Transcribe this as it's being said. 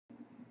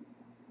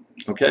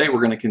Okay, we're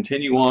going to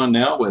continue on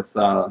now with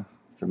some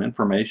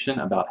information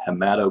about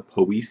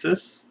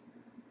hematopoiesis.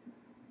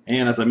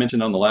 And as I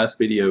mentioned on the last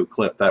video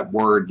clip, that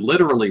word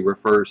literally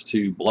refers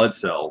to blood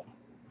cell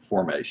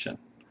formation.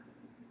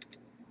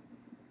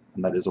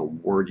 And that is a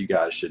word you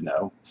guys should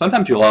know.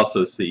 Sometimes you'll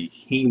also see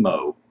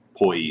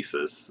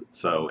hematopoiesis,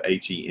 so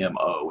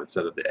H-E-M-O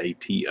instead of the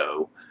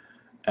A-T-O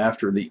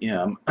after the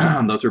M.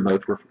 Those are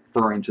both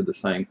referring to the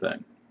same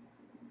thing.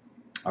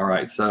 All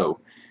right,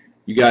 so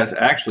you guys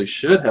actually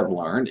should have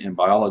learned in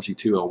Biology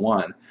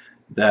 201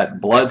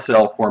 that blood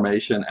cell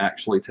formation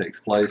actually takes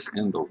place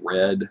in the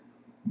red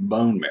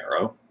bone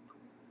marrow.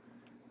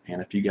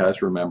 And if you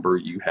guys remember,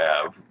 you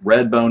have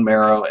red bone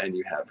marrow and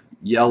you have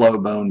yellow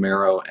bone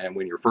marrow, and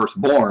when you're first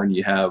born,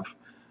 you have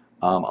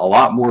a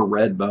lot more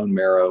red bone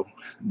marrow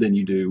than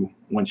you do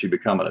once you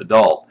become an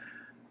adult.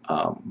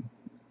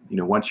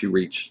 Once you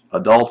reach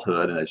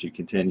adulthood and as you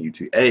continue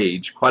to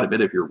age, quite a bit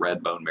of your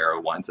red bone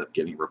marrow winds up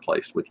getting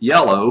replaced with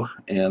yellow,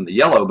 and the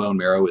yellow bone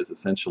marrow is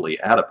essentially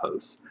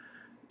adipose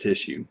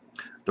tissue.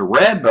 The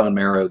red bone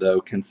marrow,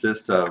 though,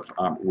 consists of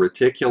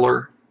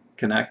reticular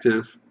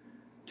connective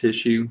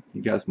tissue.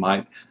 You guys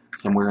might,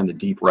 somewhere in the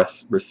deep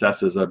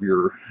recesses of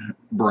your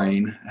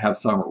brain, have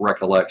some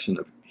recollection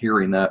of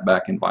hearing that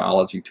back in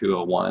Biology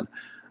 201.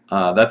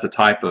 That's a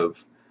type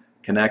of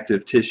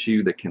connective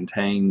tissue that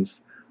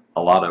contains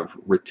a lot of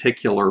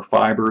reticular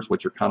fibers,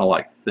 which are kind of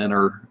like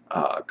thinner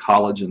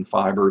collagen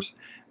fibers,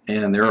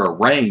 and they're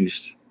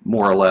arranged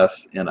more or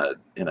less in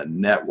a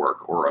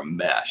network or a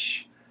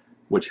mesh,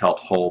 which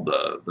helps hold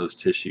those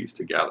tissues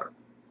together.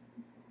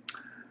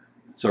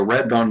 So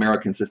red bone marrow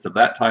consists of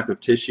that type of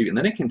tissue, and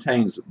then it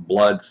contains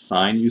blood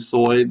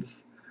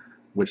sinusoids,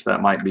 which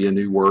that might be a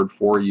new word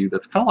for you.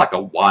 That's kind of like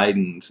a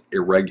widened,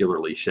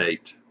 irregularly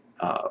shaped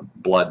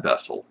blood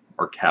vessel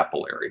or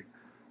capillary.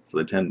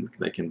 So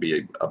they can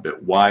be a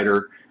bit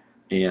wider,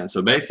 and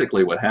so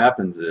basically what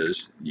happens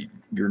is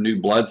your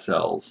new blood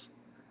cells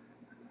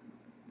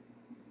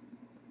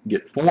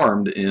get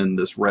formed in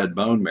this red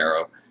bone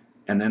marrow,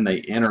 and then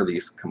they enter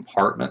these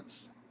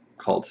compartments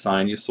called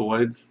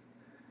sinusoids,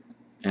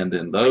 and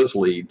then those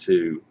lead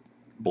to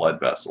blood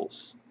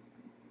vessels.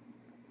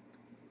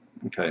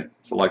 Okay,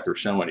 so like they're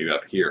showing you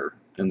up here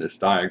in this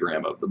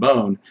diagram of the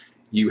bone,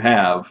 you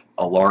have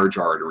a large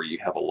artery, you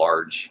have a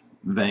large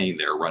vein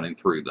there running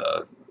through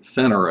the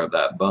center of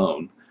that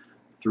bone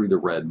through the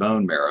red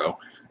bone marrow,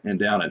 and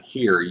down in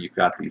here you've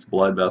got these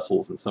blood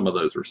vessels, and some of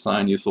those are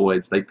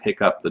sinusoids. They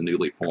pick up the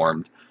newly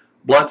formed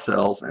blood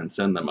cells and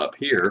send them up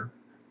here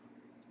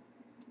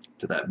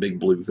to that big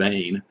blue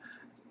vein,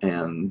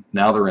 and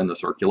now they're in the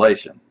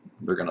circulation.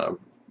 They're going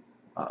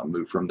to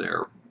move from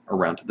there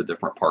around to the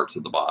different parts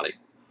of the body.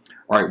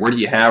 All right, where do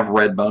you have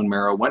red bone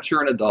marrow? Once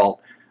you're an adult,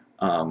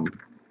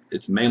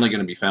 it's mainly going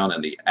to be found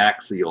in the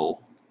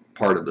axial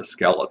part of the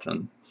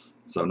skeleton,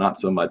 so not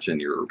so much in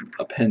your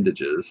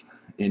appendages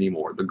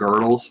anymore. The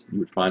girdles, you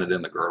would find it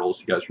in the girdles.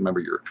 You guys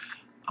remember your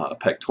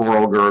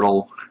pectoral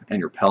girdle and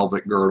your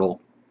pelvic girdle.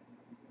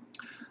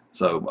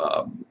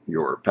 So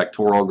your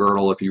pectoral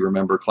girdle, if you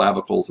remember,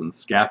 clavicles and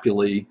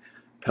scapulae.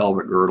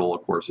 Pelvic girdle,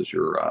 of course, is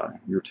your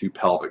two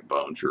pelvic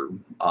bones, your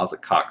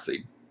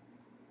ossicoxy.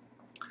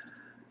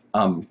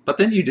 But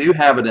then you do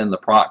have it in the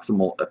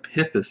proximal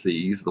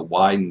epiphyses, the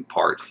widened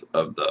parts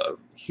of the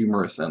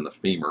humerus and the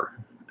femur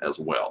as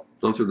well.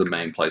 Those are the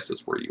main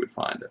places where you would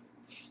find it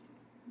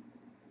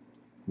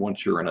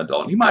once you're an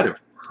adult. You might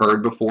have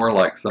heard before,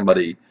 like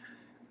somebody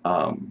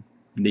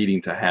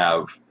needing to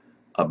have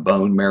a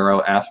bone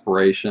marrow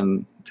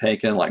aspiration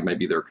taken, like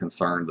maybe they're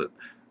concerned that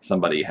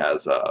somebody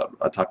has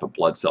a type of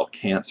blood cell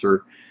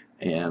cancer,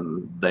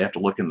 and they have to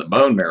look in the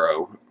bone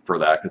marrow for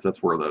that because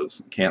that's where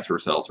those cancer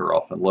cells are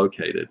often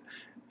located.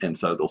 And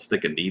so they'll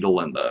stick a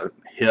needle in the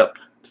hip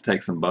to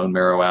take some bone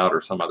marrow out, or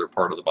some other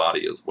part of the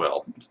body as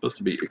well. It's supposed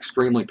to be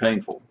extremely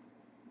painful.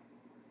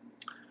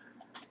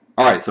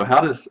 All right, so how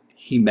does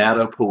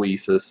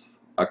hematopoiesis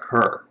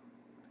occur?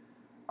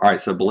 All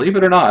right, so believe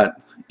it or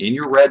not, in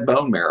your red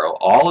bone marrow,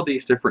 all of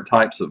these different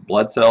types of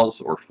blood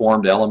cells or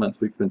formed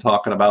elements we've been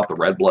talking about, the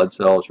red blood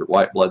cells, your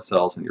white blood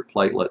cells, and your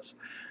platelets,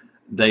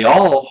 they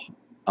all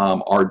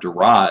are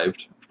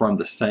derived from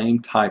the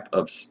same type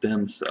of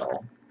stem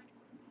cell.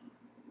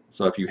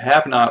 So if you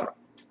have not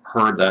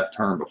heard that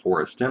term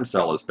before, a stem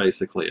cell is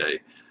basically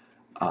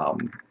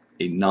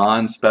a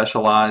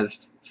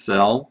non-specialized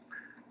cell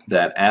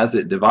that, as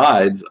it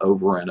divides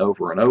over and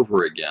over and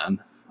over again,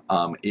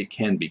 it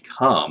can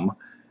become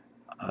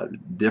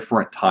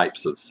different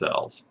types of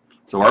cells.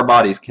 So our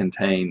bodies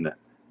contain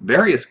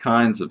various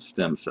kinds of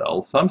stem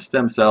cells. Some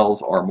stem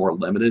cells are more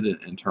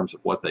limited in terms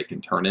of what they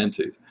can turn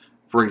into.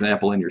 For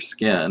example, in your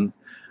skin,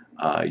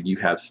 you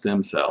have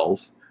stem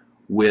cells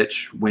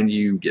which, when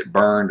you get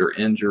burned or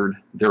injured,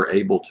 they're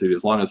able to,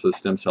 as long as those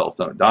stem cells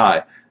don't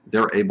die,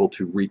 they're able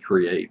to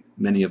recreate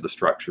many of the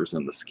structures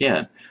in the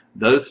skin.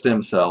 Those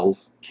stem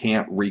cells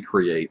can't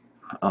recreate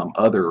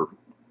other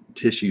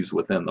tissues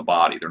within the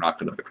body. They're not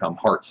going to become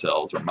heart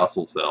cells or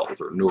muscle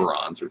cells or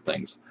neurons or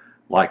things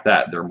like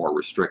that. They're more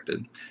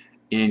restricted.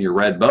 In your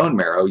red bone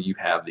marrow, you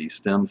have these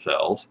stem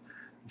cells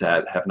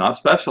that have not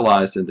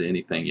specialized into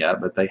anything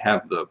yet, but they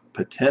have the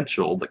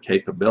potential, the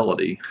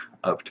capability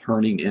of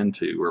turning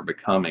into or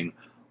becoming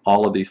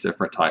all of these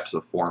different types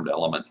of formed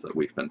elements that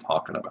we've been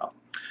talking about.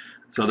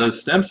 So those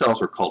stem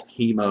cells are called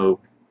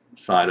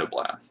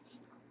hemocytoblasts.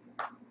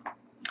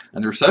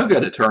 And they're so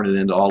good at turning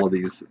into all of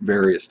these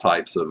various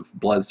types of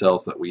blood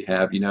cells that we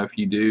have. You know,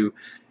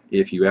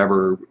 if you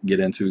ever get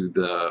into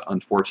the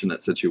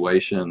unfortunate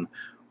situation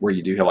where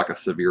you do have like a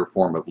severe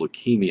form of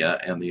leukemia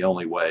and the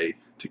only way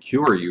to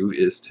cure you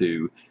is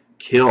to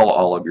kill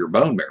all of your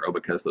bone marrow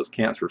because those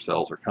cancer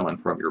cells are coming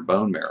from your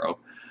bone marrow.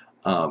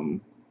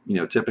 You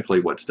know,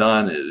 typically what's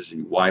done is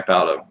you wipe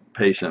out a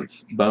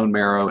patient's bone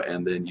marrow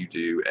and then you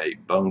do a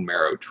bone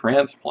marrow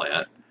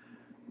transplant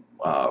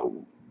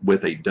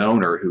with a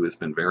donor who has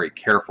been very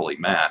carefully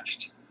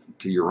matched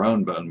to your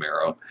own bone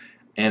marrow.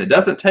 And it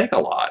doesn't take a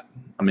lot.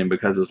 I mean,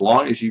 because as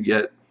long as you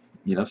get,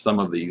 you know, some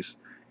of these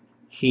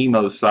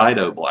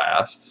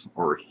hemocytoblasts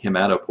or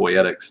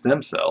hematopoietic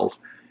stem cells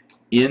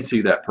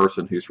into that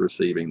person who's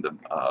receiving the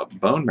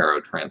bone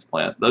marrow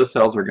transplant, those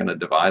cells are going to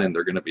divide and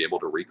they're going to be able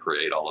to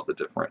recreate all of the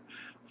different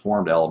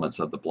formed elements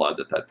of the blood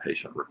that that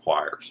patient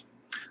requires.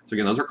 So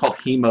again, those are called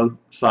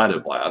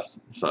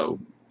hemocytoblasts. So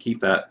keep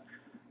that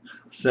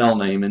cell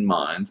name in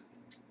mind.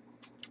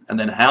 And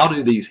then how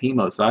do these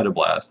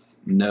hemocytoblasts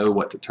know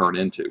what to turn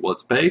into? Well,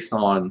 it's based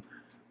on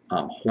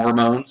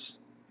hormones.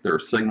 There are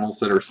signals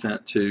that are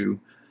sent to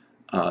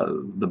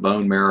the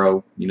bone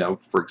marrow. You know,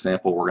 for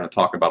example, we're going to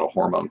talk about a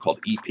hormone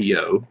called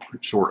EPO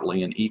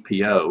shortly, and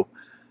EPO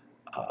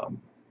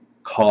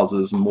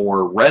causes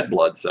more red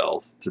blood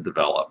cells to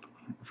develop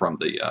from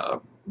the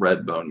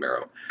red bone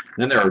marrow. And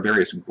then there are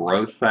various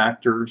growth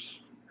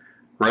factors.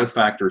 Growth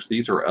factors,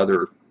 these are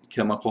other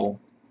chemical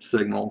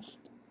signals.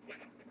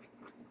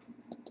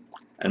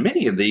 And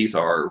many of these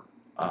are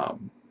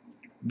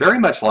very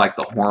much like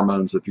the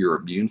hormones of your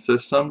immune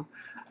system,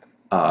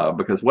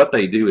 because what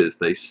they do is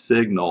they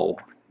signal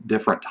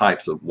different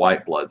types of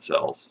white blood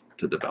cells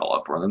to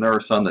develop, or then there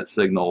are some that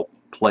signal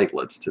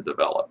platelets to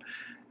develop.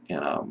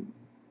 And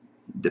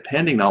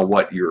depending on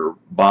what your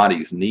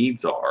body's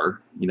needs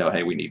are, you know,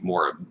 hey, we need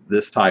more of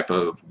this type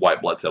of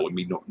white blood cell,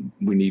 we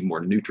need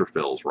more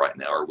neutrophils right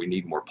now, or we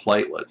need more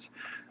platelets.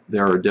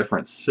 There are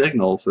different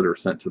signals that are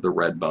sent to the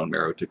red bone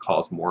marrow to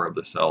cause more of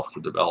the cells to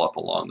develop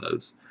along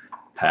those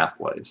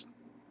pathways.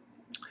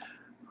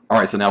 All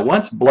right, so now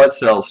once blood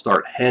cells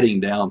start heading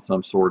down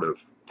some sort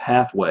of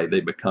pathway, they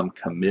become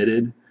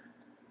committed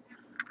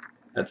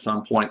at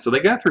some point. So they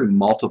go through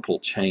multiple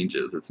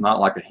changes. It's not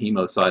like a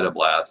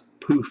hemocytoblast,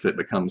 poof, it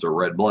becomes a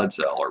red blood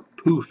cell, or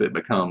poof, it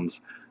becomes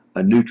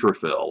a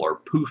neutrophil, or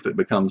poof, it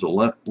becomes a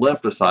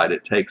lymphocyte.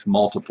 It takes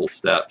multiple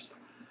steps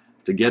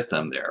to get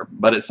them there.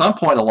 But at some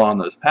point along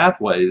those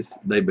pathways,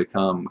 they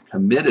become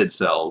committed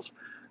cells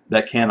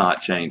that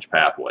cannot change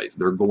pathways.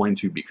 They're going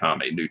to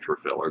become a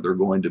neutrophil, or they're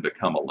going to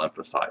become a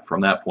lymphocyte.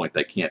 From that point,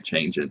 they can't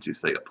change into,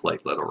 say, a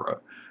platelet or a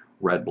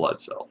red blood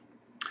cell.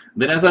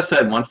 Then, as I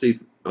said, once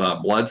these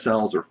blood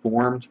cells are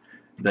formed,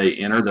 they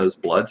enter those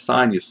blood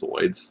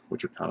sinusoids,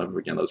 which are kind of,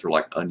 again, those are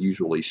like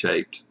unusually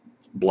shaped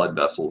blood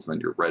vessels in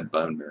your red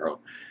bone marrow.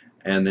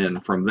 And then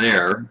from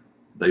there,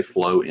 they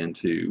flow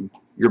into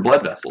your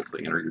blood vessels.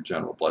 They enter your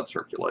general blood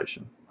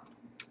circulation.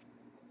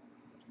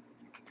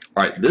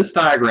 All right, this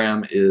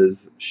diagram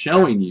is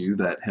showing you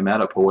that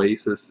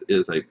hematopoiesis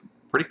is a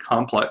pretty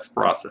complex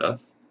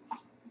process.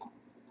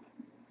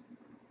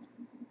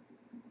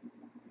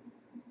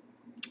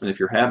 And if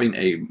you're having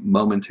a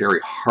momentary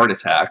heart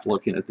attack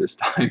looking at this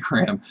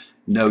diagram,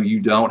 no, you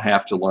don't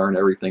have to learn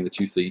everything that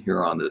you see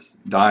here on this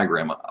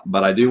diagram.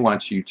 But I do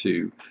want you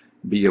to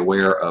be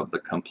aware of the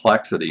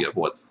complexity of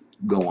what's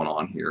going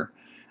on here.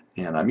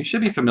 And you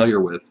should be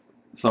familiar with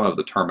some of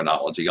the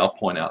terminology. I'll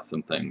point out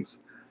some things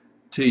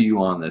to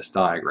you on this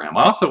diagram.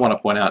 I also want to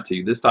point out to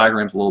you this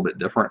diagram is a little bit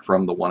different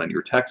from the one in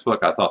your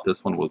textbook. I thought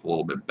this one was a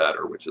little bit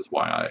better, which is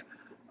why I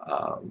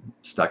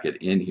stuck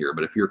it in here.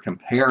 But if you're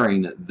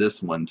comparing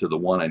this one to the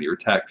one in your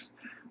text,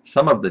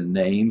 some of the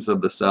names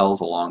of the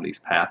cells along these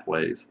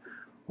pathways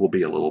will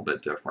be a little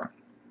bit different.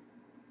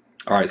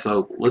 All right,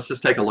 so let's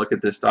just take a look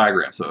at this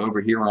diagram. So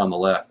over here on the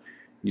left,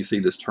 you see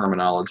this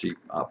terminology,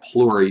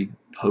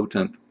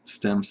 pluripotent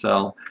stem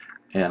cell,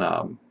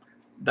 and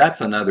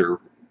that's another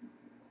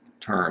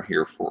term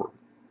here for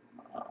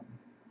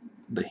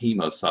the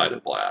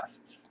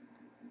hemocytoblasts.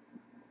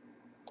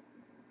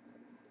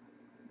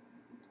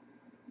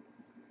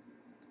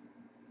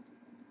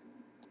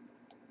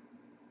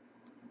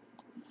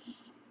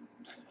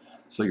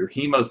 So your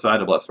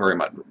hemocytoblasts, sorry,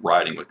 I'm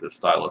writing with this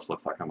stylus,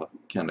 looks like I'm a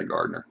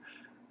kindergartner.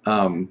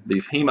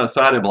 These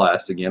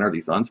hemocytoblasts, again, are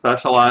these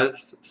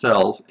unspecialized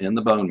cells in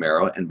the bone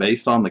marrow, and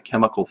based on the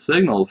chemical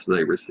signals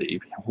they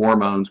receive,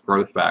 hormones,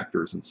 growth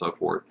factors, and so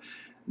forth,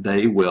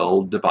 they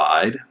will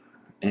divide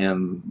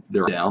and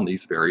they're down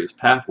these various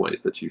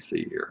pathways that you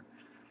see here.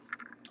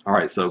 All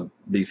right, so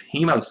these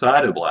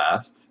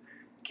hemocytoblasts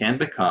can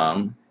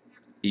become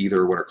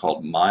either what are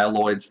called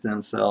myeloid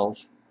stem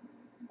cells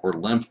or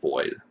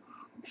lymphoid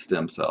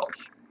stem cells.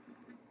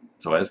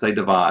 So as they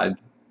divide,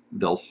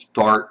 they'll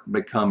start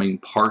becoming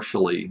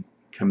partially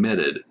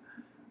committed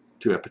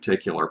to a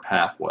particular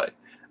pathway.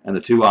 And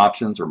the two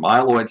options are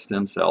myeloid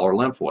stem cell or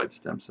lymphoid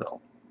stem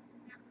cell.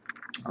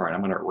 All right,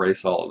 I'm going to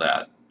erase all of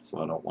that so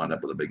I don't wind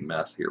up with a big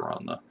mess here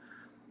on the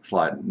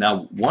slide.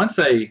 Now, once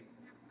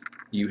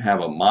you have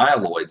a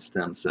myeloid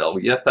stem cell,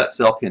 yes, that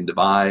cell can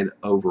divide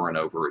over and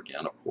over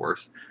again, of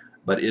course,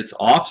 but its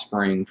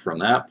offspring from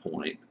that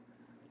point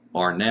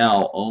are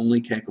now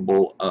only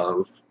capable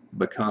of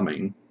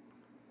becoming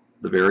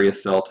the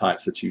various cell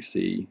types that you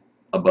see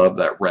above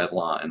that red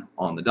line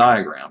on the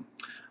diagram.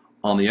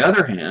 On the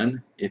other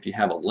hand, if you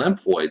have a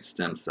lymphoid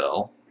stem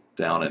cell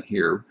down in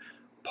here,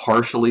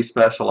 partially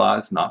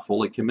specialized, not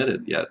fully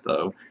committed yet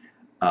though,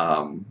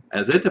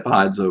 as it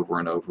divides over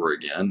and over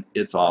again,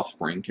 its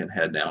offspring can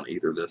head down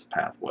either this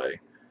pathway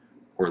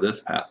or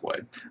this pathway.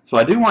 So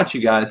I do want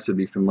you guys to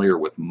be familiar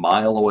with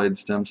myeloid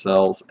stem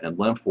cells and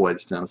lymphoid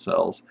stem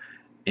cells,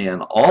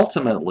 and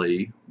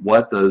ultimately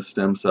what those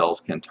stem cells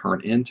can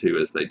turn into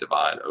as they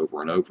divide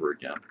over and over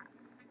again.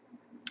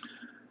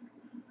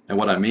 And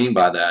what I mean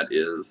by that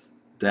is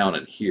down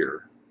in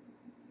here,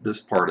 this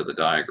part of the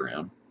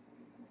diagram,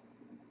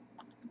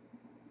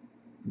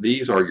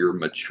 these are your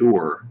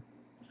mature,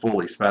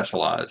 fully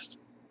specialized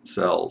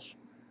cells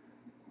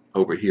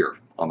over here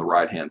on the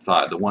right hand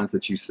side. The ones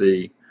that you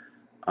see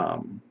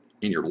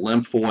in your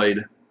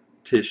lymphoid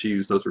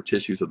tissues, those are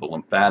tissues of the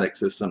lymphatic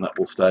system that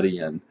we'll study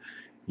in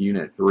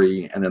Unit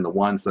 3, and then the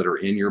ones that are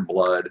in your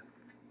blood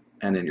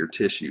and in your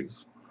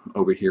tissues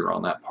over here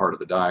on that part of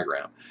the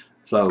diagram.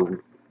 So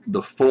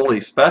the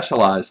fully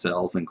specialized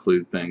cells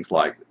include things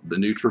like the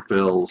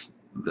neutrophils,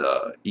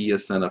 the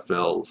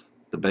eosinophils,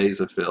 the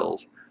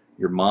basophils,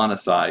 your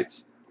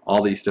monocytes,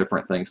 all these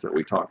different things that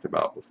we talked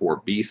about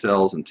before. B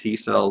cells and T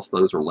cells,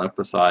 those are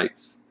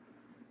lymphocytes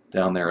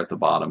down there at the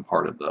bottom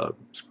part of the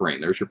screen.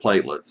 There's your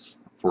platelets,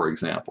 for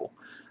example.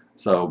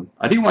 So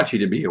I do want you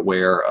to be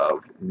aware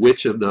of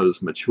which of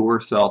those mature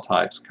cell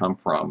types come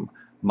from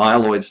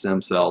myeloid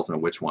stem cells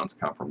and which ones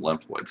come from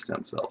lymphoid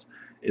stem cells.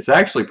 It's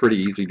actually pretty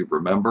easy to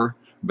remember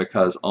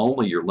because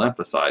only your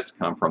lymphocytes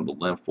come from the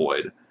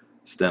lymphoid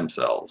stem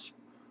cells.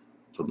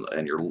 So,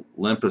 and your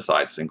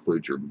lymphocytes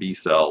include your B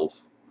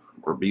cells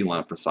or B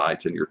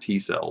lymphocytes and your T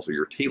cells or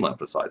your T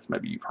lymphocytes.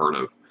 Maybe you've heard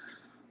of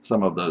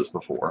some of those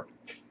before.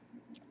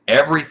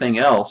 Everything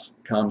else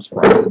comes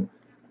from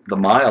the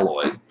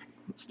myeloid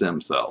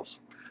stem cells.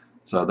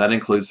 So that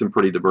includes some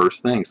pretty diverse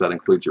things. That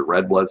includes your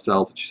red blood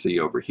cells that you see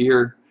over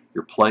here,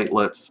 your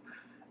platelets,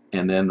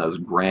 and then those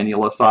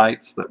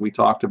granulocytes that we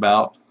talked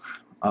about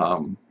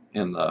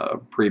in the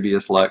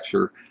previous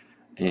lecture,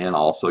 and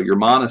also your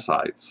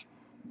monocytes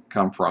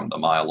come from the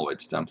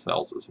myeloid stem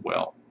cells as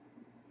well.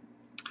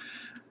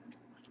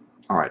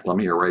 All right, let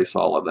me erase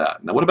all of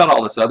that. Now what about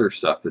all this other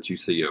stuff that you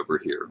see over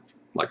here?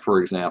 Like, for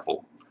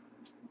example,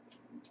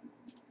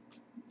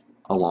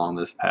 along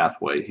this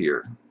pathway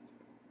here.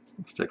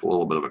 Let's take a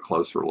little bit of a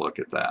closer look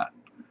at that.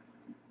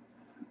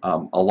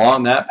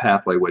 Along that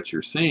pathway, what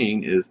you're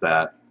seeing is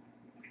that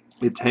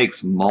it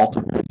takes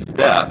multiple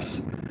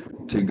steps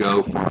to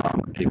go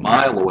from a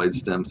myeloid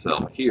stem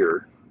cell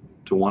here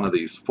to one of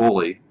these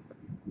fully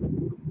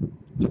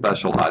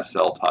specialized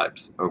cell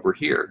types over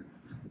here.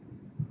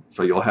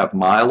 So you'll have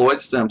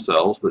myeloid stem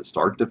cells that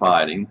start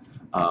dividing.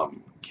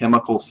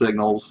 Chemical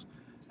signals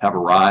have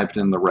arrived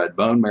in the red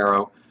bone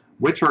marrow,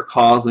 which are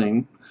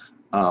causing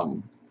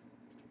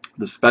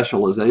the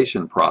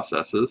specialization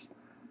processes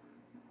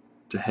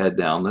to head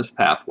down this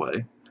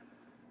pathway.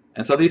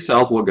 And so these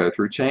cells will go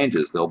through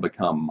changes. They'll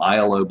become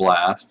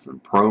myeloblasts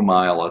and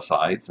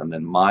promyelocytes and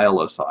then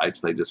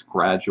myelocytes. They just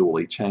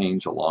gradually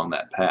change along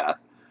that path.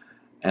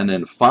 And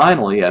then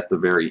finally, at the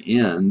very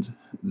end,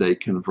 they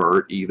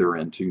convert either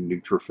into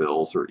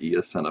neutrophils or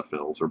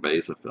eosinophils or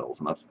basophils.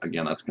 And that's,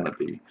 again, that's going to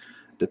be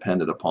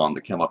dependent upon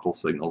the chemical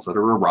signals that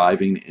are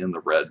arriving in the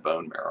red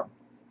bone marrow.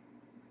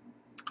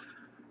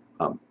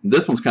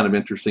 This one's kind of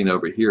interesting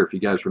over here. If you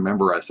guys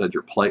remember, I said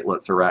your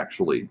platelets are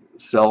actually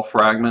cell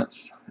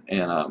fragments.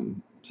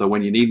 And so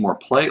when you need more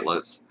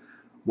platelets,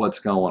 what's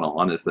going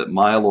on is that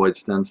myeloid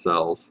stem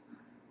cells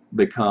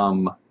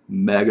become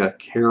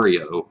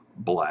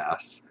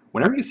megakaryoblast.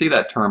 Whenever you see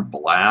that term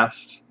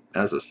blast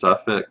as a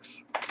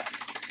suffix,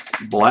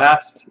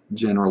 blast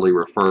generally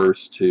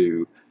refers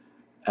to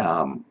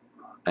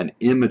an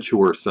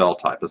immature cell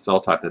type, a cell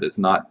type that has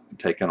not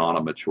taken on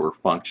a mature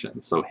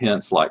function. So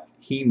hence, like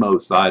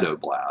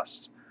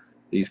hemocytoblasts,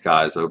 these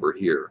guys over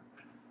here,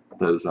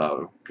 those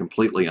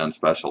completely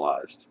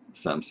unspecialized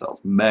stem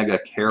cells.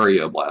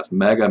 Megakaryoblast.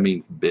 Mega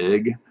means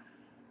big.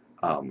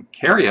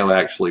 Karyo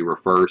actually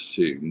refers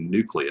to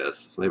nucleus.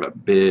 So they have a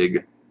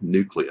big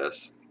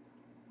nucleus.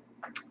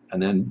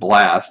 And then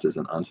blast is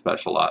an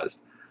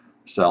unspecialized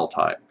cell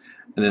type.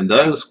 And then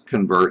those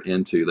convert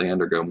into, they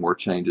undergo more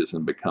changes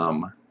and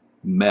become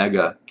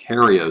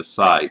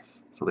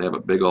megakaryocytes. So they have a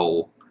big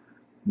old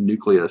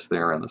nucleus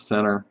there in the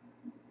center.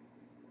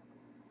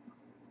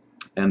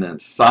 And then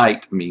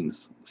cyte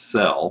means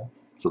cell.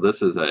 So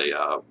this is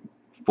a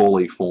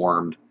fully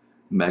formed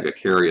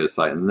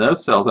megakaryocyte. And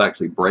those cells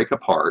actually break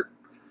apart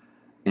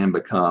and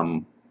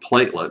become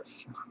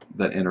platelets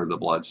that enter the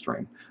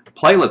bloodstream.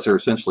 Platelets are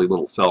essentially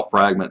little cell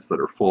fragments that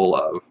are full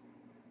of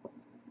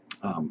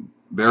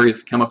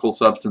various chemical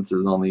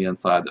substances on the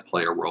inside that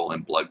play a role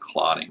in blood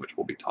clotting, which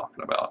we'll be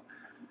talking about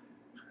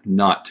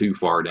not too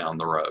far down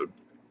the road.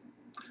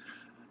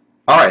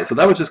 All right, so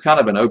that was just kind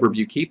of an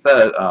overview. Keep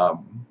that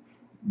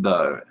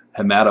the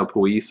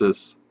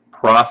hematopoiesis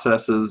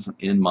processes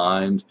in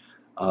mind,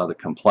 the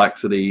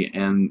complexity,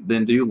 and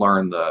then do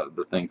learn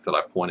the things that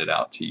I pointed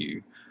out to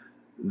you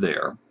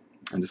there,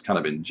 and just kind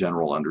of in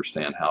general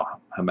understand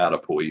how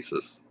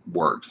hematopoiesis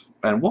works.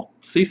 And we'll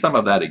see some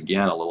of that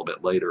again a little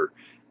bit later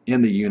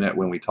in the unit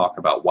when we talk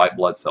about white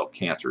blood cell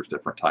cancers,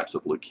 different types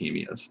of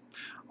leukemias.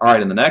 All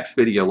right, in the next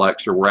video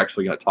lecture, we're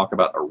actually going to talk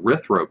about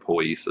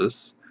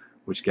erythropoiesis,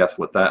 which guess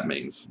what that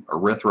means?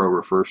 Erythro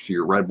refers to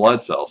your red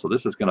blood cells, so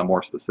this is going to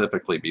more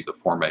specifically be the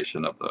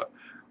formation of the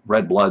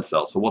red blood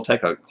cells. So we'll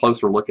take a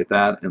closer look at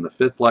that in the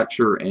 5th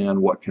lecture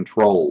and what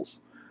controls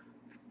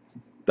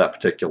that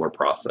particular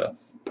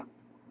process.